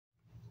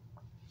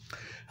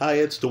Hi,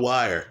 it's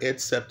Dwyer.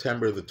 It's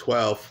September the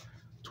 12th,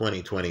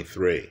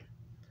 2023.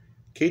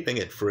 Keeping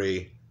it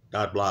free,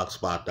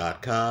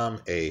 .blogspot.com,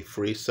 a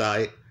free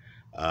site.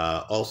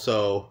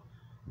 Also,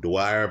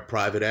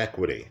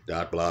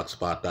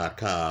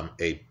 dwyercrime.blog.spot.com,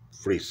 a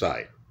free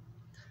site.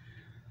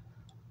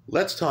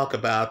 Let's talk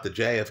about the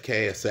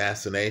JFK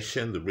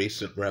assassination, the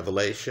recent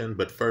revelation,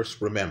 but first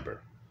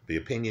remember, the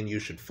opinion you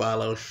should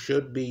follow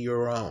should be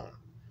your own.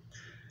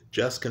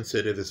 Just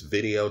consider this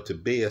video to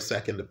be a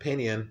second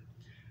opinion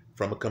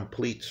from a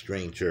complete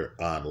stranger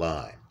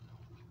online.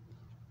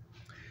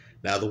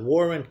 Now, the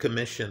Warren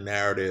Commission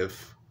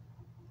narrative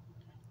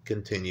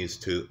continues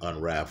to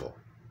unravel.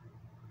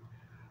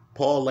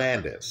 Paul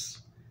Landis,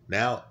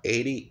 now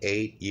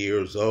 88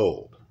 years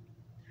old,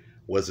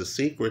 was a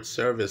Secret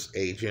Service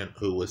agent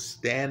who was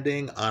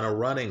standing on a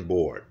running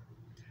board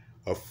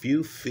a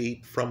few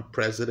feet from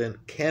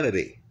President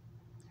Kennedy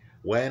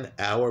when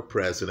our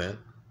president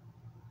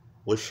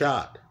was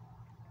shot.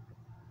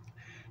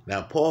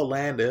 Now, Paul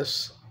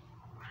Landis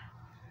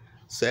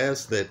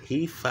says that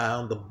he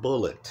found the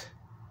bullet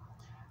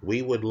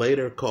we would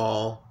later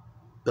call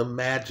the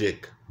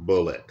magic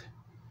bullet,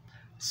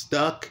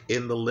 stuck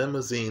in the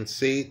limousine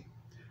seat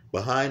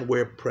behind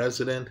where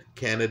President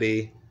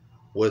Kennedy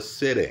was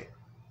sitting.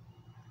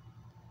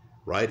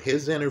 Right?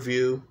 His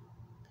interview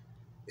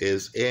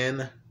is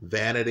in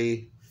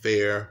Vanity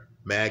Fair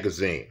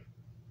magazine.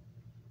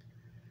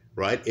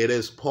 Right? It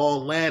is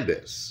Paul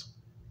Landis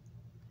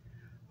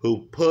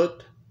who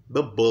put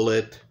the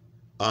bullet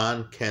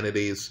on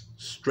Kennedy's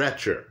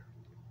stretcher.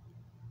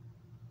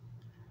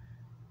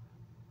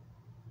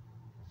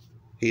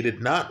 He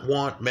did not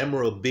want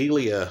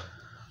memorabilia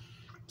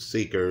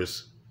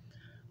seekers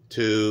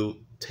to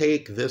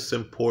take this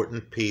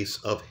important piece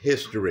of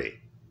history.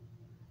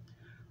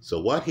 So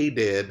what he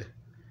did,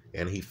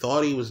 and he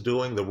thought he was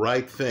doing the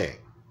right thing,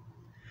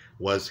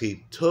 was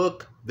he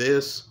took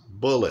this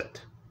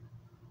bullet,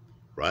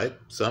 right?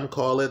 Some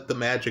call it the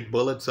magic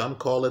bullet, some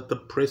call it the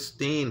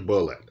pristine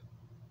bullet.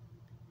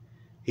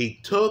 He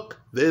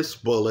took this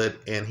bullet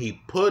and he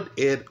put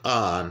it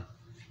on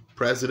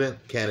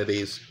President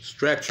Kennedy's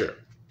stretcher.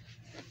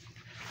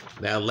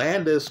 Now,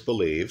 Landis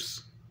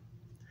believes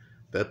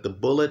that the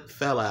bullet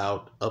fell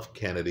out of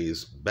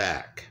Kennedy's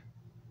back.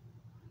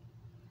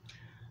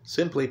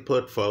 Simply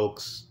put,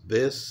 folks,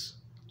 this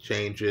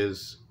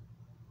changes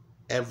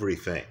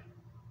everything.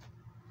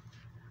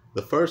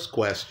 The first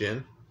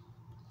question,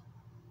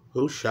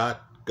 who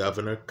shot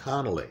Governor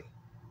Connally,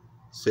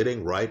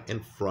 sitting right in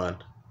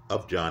front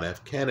of John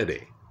F.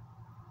 Kennedy?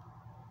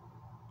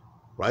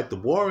 Right? The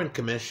Warren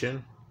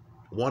Commission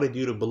wanted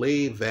you to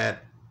believe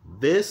that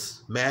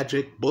this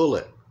magic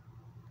bullet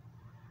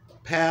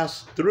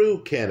passed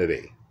through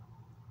Kennedy,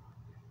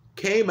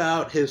 came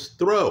out his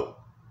throat,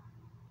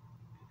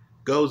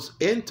 goes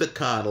into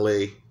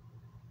Connally,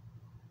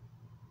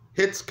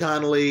 hits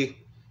Connally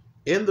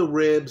in the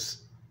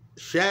ribs,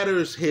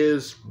 shatters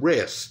his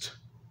wrist,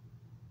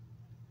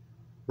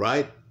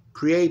 right?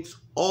 Creates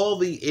all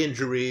the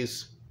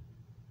injuries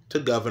to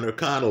Governor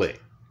Connally.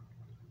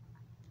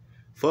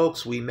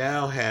 Folks, we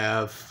now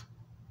have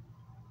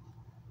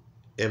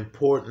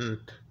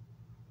important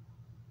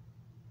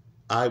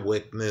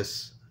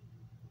eyewitness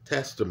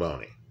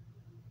testimony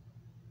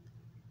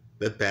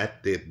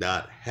that did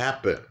not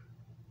happen.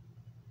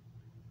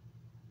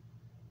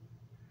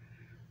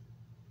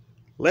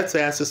 Let's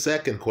ask a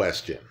second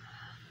question.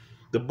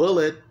 The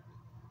bullet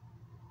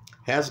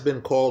has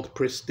been called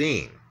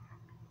pristine.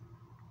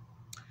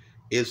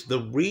 Is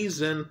the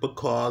reason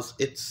because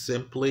it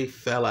simply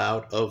fell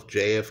out of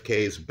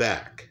JFK's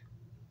back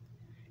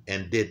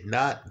and did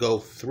not go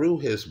through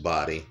his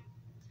body,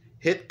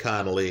 hit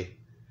Connally,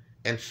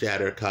 and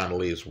shatter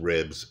Connally's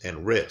ribs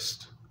and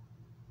wrist?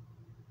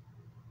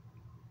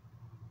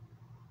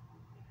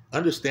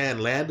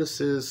 Understand,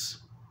 Landis's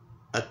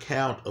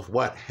account of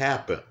what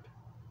happened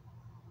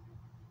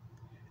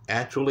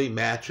actually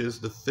matches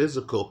the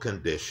physical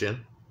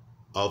condition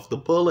of the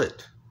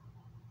bullet.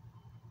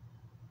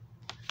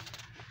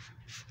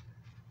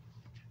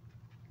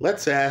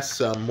 Let's ask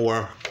some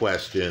more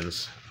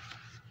questions.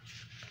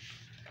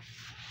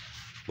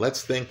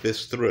 Let's think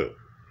this through.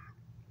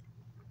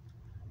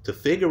 To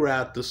figure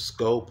out the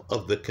scope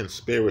of the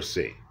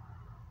conspiracy,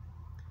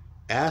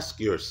 ask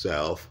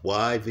yourself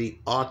why the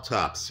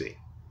autopsy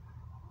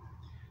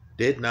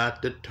did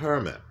not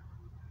determine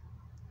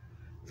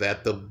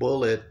that the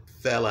bullet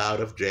fell out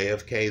of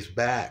JFK's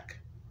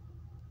back.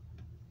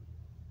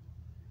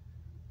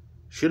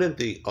 Shouldn't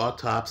the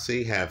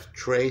autopsy have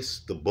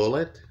traced the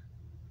bullet?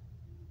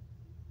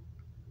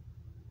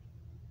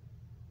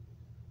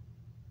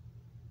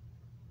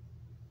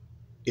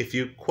 If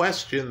you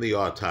question the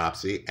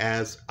autopsy,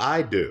 as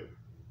I do,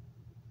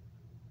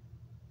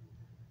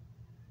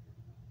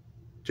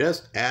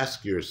 just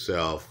ask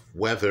yourself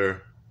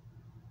whether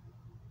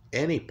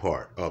any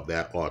part of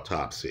that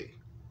autopsy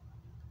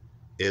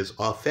is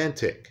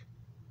authentic,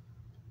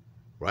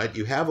 right?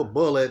 You have a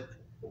bullet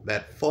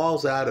that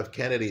falls out of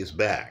Kennedy's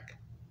back,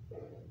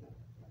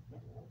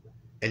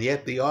 and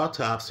yet the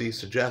autopsy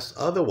suggests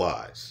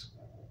otherwise.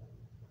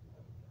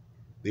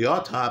 The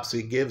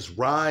autopsy gives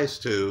rise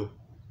to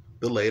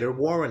the later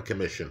Warren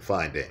Commission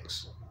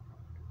findings.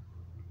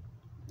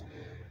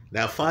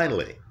 Now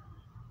finally,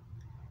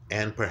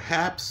 and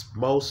perhaps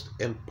most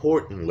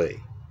importantly,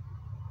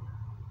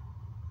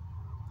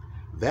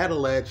 that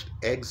alleged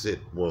exit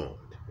wound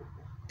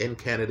in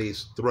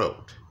Kennedy's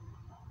throat,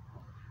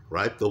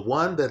 right? The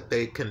one that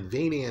they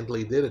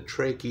conveniently did a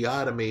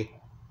tracheotomy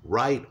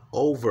right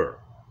over,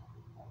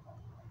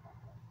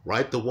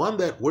 right? The one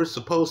that we're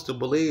supposed to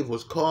believe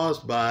was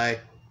caused by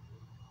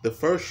the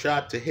first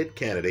shot to hit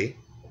Kennedy,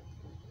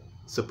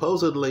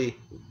 supposedly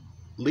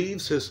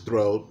leaves his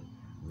throat,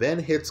 then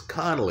hits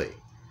Connally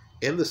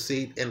in the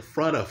seat in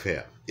front of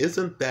him.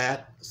 Isn't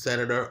that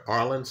Senator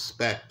Arlen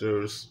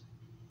Specter's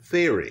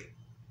theory?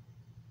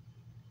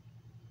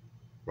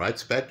 Right?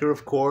 Specter,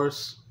 of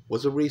course,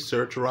 was a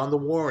researcher on the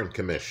Warren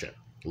Commission,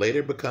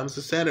 later becomes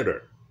a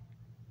senator.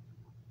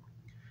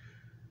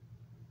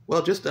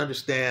 Well, just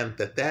understand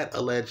that that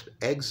alleged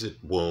exit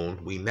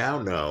wound, we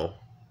now know,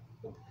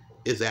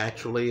 is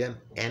actually an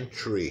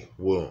entry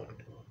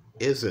wound,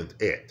 isn't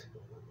it?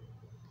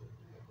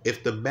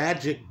 If the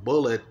magic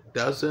bullet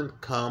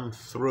doesn't come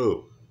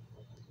through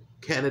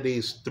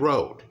Kennedy's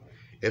throat,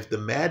 if the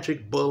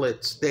magic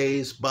bullet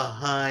stays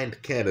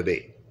behind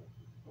Kennedy,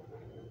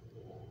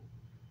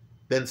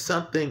 then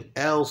something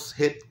else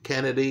hit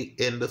Kennedy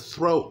in the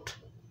throat.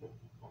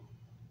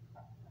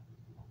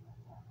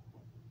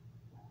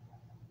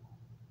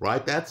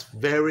 Right? That's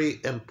very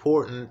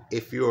important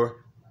if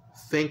you're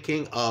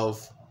thinking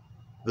of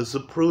the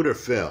Zapruder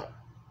film.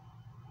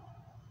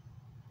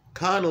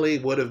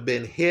 Connally would have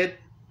been hit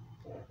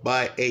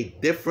by a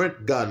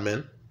different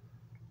gunman,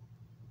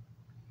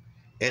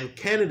 and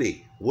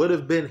Kennedy would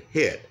have been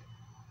hit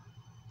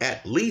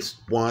at least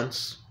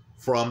once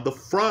from the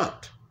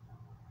front.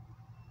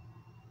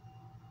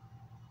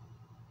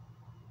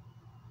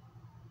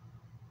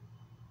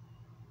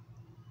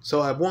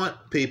 So I want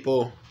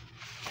people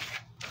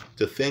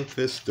to think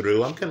this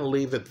through. I'm going to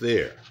leave it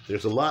there.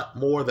 There's a lot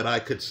more that I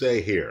could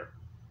say here,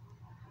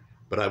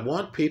 but I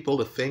want people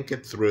to think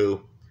it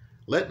through.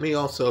 Let me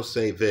also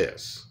say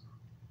this.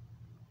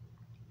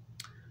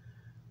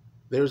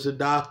 There's a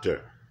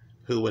doctor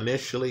who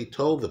initially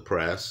told the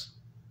press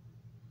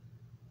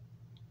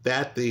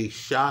that the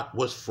shot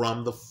was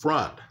from the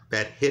front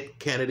that hit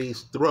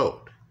Kennedy's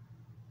throat.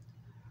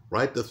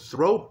 Right? The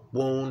throat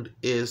wound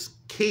is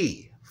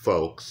key,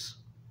 folks.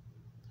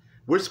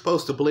 We're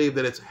supposed to believe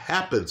that it's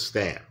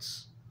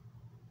happenstance,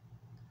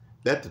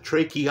 that the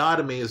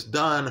tracheotomy is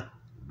done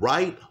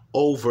right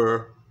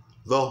over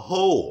the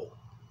hole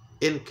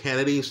in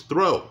Kennedy's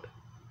throat.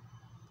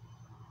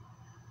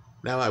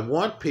 Now, I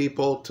want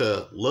people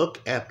to look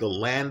at the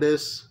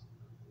Landis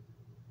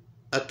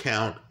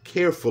account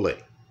carefully.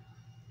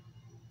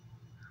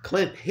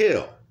 Clint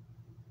Hill,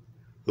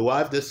 who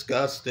I've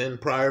discussed in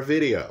prior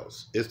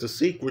videos, is the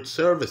Secret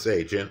Service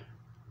agent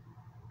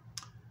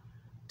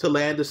to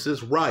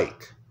Landis's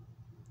right.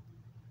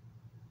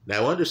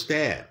 Now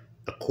understand,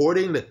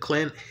 according to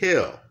Clint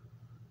Hill,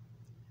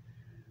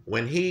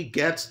 when he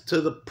gets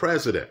to the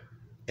president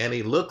and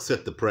he looks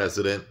at the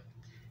president,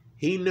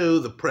 he knew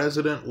the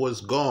president was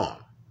gone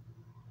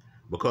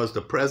because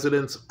the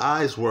president's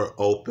eyes were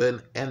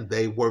open and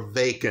they were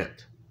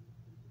vacant.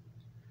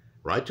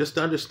 Right? Just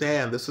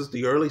understand, this is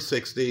the early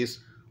 60s.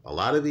 A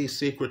lot of these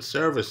Secret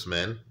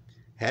Servicemen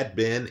had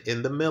been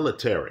in the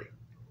military.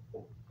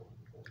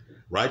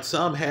 Right?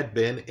 Some had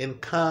been in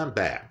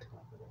combat.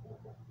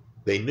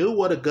 They knew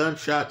what a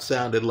gunshot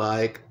sounded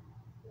like.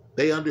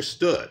 They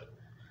understood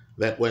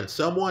that when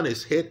someone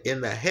is hit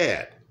in the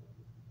head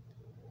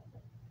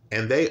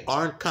and they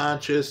aren't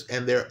conscious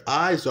and their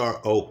eyes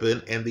are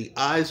open and the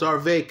eyes are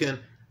vacant,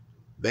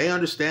 they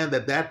understand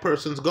that that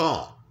person's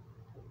gone.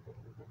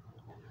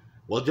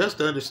 Well,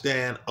 just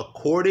understand,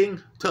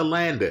 according to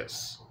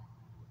Landis,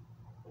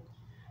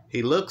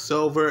 he looks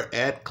over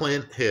at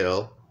Clint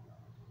Hill.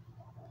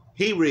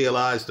 He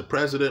realized the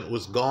president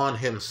was gone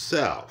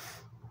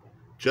himself,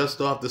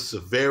 just off the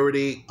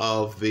severity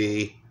of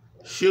the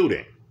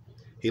shooting.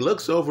 He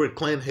looks over at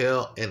Clint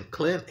Hill, and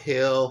Clint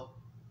Hill,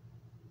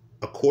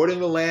 according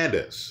to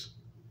Landis,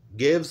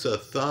 gives a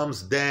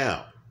thumbs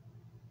down.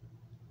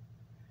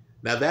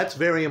 Now that's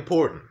very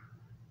important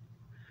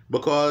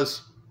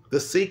because the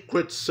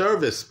Secret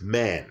Service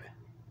men,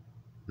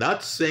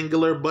 not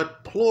singular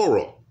but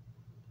plural,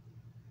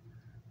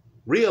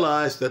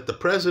 realized that the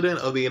President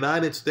of the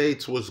United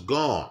States was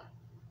gone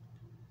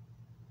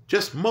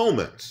just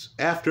moments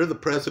after the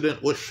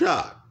President was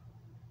shot.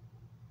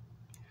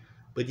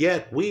 But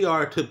yet we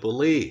are to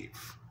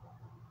believe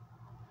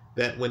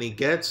that when he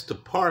gets to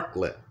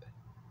Parkland,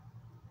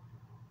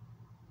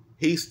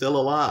 he's still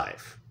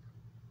alive.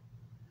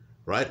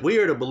 Right? We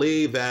are to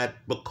believe that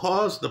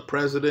because the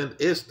President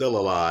is still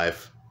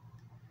alive,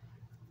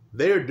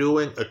 they're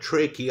doing a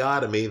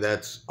tracheotomy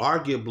that's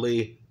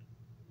arguably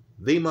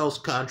the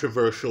most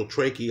controversial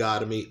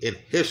tracheotomy in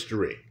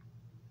history,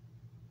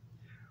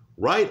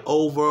 right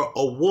over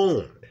a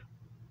wound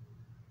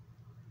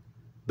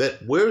that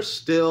we're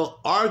still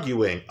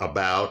arguing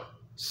about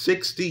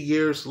 60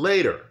 years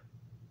later.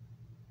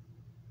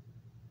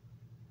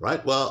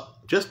 Right? Well,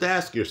 just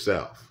ask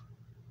yourself,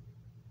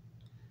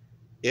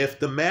 if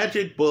the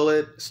magic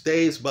bullet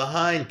stays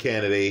behind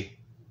Kennedy,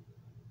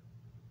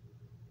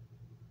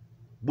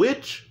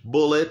 which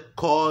bullet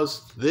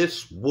caused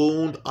this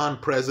wound on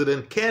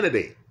President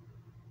Kennedy?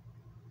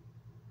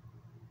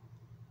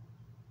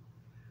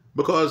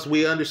 Because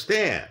we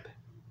understand,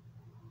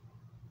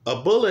 a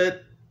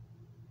bullet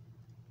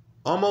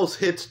almost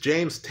hits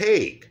James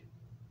Tague.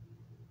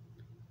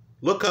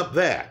 Look up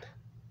that.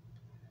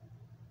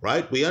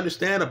 Right? We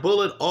understand a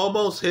bullet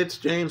almost hits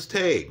James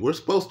Tague. We're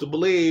supposed to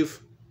believe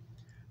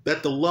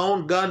that the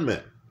lone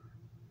gunman,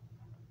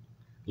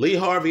 Lee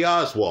Harvey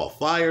Oswald,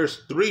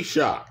 fires 3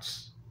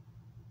 shots.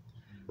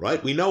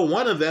 Right? We know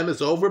one of them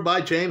is over by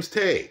James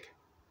Tague.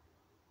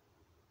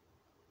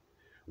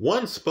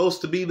 One's supposed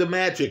to be the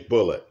magic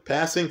bullet,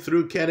 passing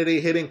through Kennedy,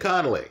 hitting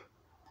Connally.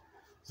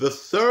 The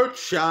 3rd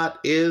shot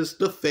is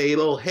the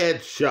fatal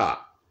headshot.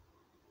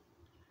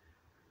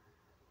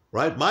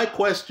 Right? My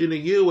question to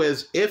you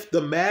is, if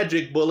the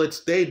magic bullet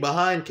stayed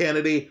behind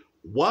Kennedy,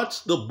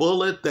 what's the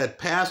bullet that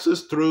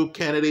passes through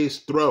Kennedy's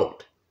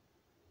throat?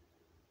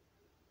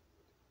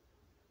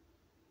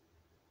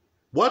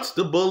 What's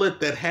the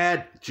bullet that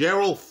had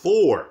Gerald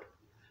Ford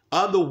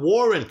on the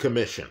Warren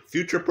Commission,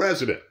 future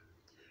president?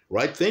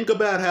 Right? Think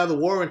about how the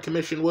Warren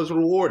Commission was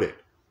rewarded.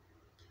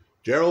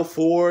 Gerald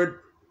Ford,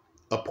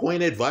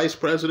 appointed vice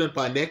president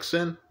by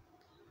Nixon.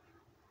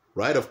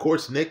 Right? Of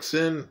course,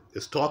 Nixon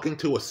is talking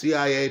to a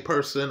CIA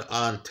person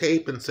on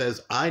tape and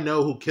says, I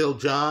know who killed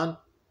John.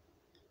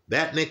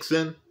 That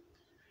Nixon.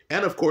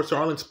 And of course,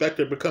 Arlen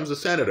Specter becomes a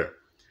senator.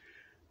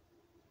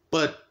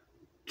 But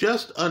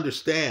just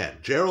understand,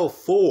 Gerald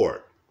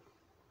Ford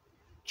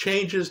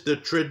changes the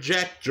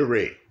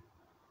trajectory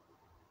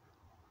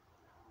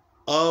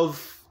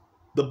of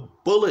the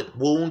bullet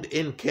wound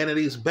in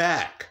Kennedy's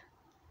back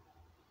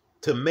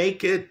to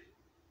make it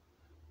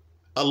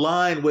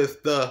align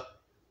with the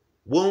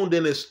wound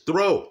in his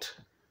throat,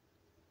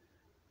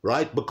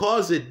 right?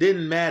 Because it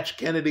didn't match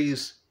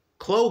Kennedy's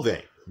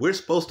clothing, we're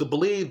supposed to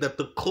believe that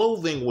the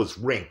clothing was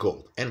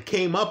wrinkled and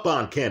came up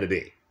on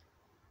Kennedy.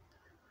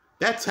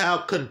 That's how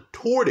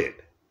contorted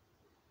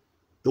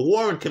the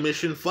Warren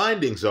Commission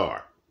findings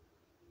are.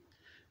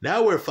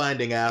 Now we're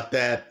finding out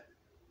that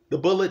the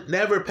bullet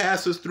never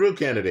passes through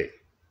Kennedy.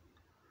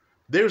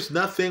 There's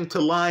nothing to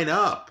line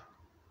up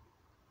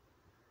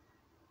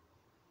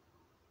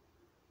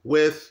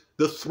with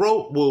the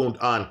throat wound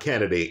on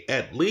Kennedy,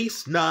 at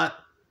least not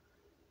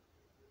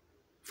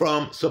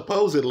from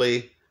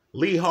supposedly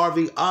Lee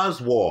Harvey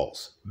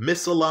Oswald's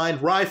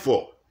misaligned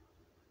rifle.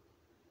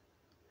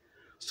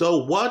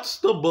 So what's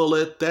the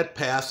bullet that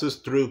passes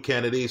through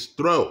Kennedy's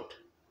throat?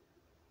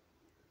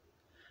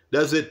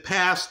 Does it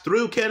pass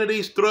through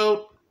Kennedy's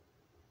throat?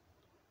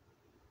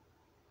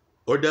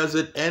 Or does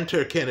it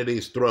enter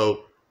Kennedy's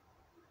throat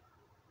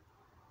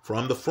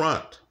from the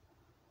front?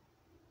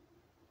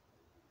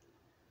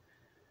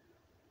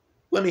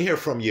 Let me hear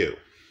from you.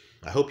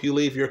 I hope you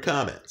leave your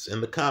comments in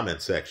the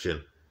comment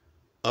section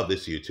of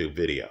this YouTube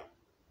video.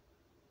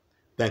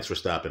 Thanks for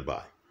stopping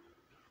by.